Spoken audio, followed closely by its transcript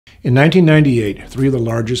In 1998, three of the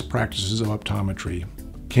largest practices of optometry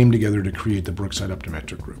came together to create the Brookside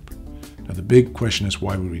Optometric Group. Now the big question is,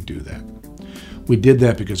 why would we do that? We did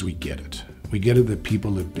that because we get it. We get it that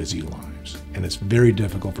people live busy lives, and it's very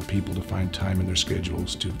difficult for people to find time in their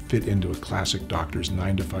schedules to fit into a classic doctor's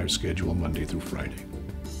 9-to-5 schedule Monday through Friday.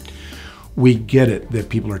 We get it that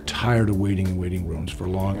people are tired of waiting in waiting rooms for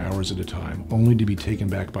long hours at a time, only to be taken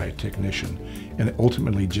back by a technician and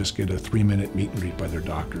ultimately just get a 3-minute meet and greet by their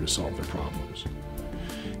doctor to solve their problems.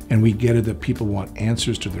 And we get it that people want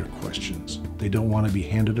answers to their questions. They don't want to be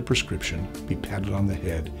handed a prescription, be patted on the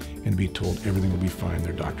head, and be told everything will be fine,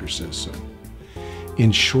 their doctor says so.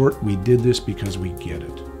 In short, we did this because we get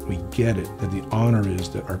it. We get it that the honor is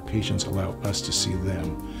that our patients allow us to see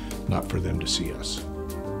them, not for them to see us.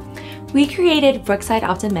 We created Brookside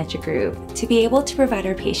Optometric Group to be able to provide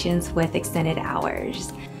our patients with extended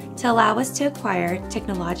hours, to allow us to acquire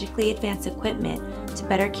technologically advanced equipment to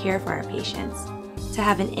better care for our patients, to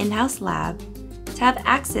have an in-house lab, to have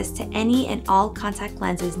access to any and all contact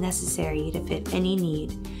lenses necessary to fit any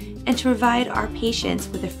need, and to provide our patients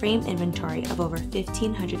with a frame inventory of over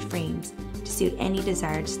 1,500 frames to suit any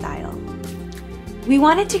desired style. We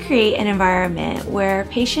wanted to create an environment where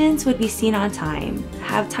patients would be seen on time,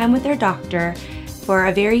 have time with their doctor for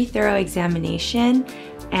a very thorough examination,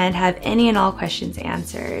 and have any and all questions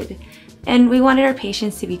answered. And we wanted our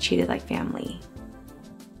patients to be treated like family.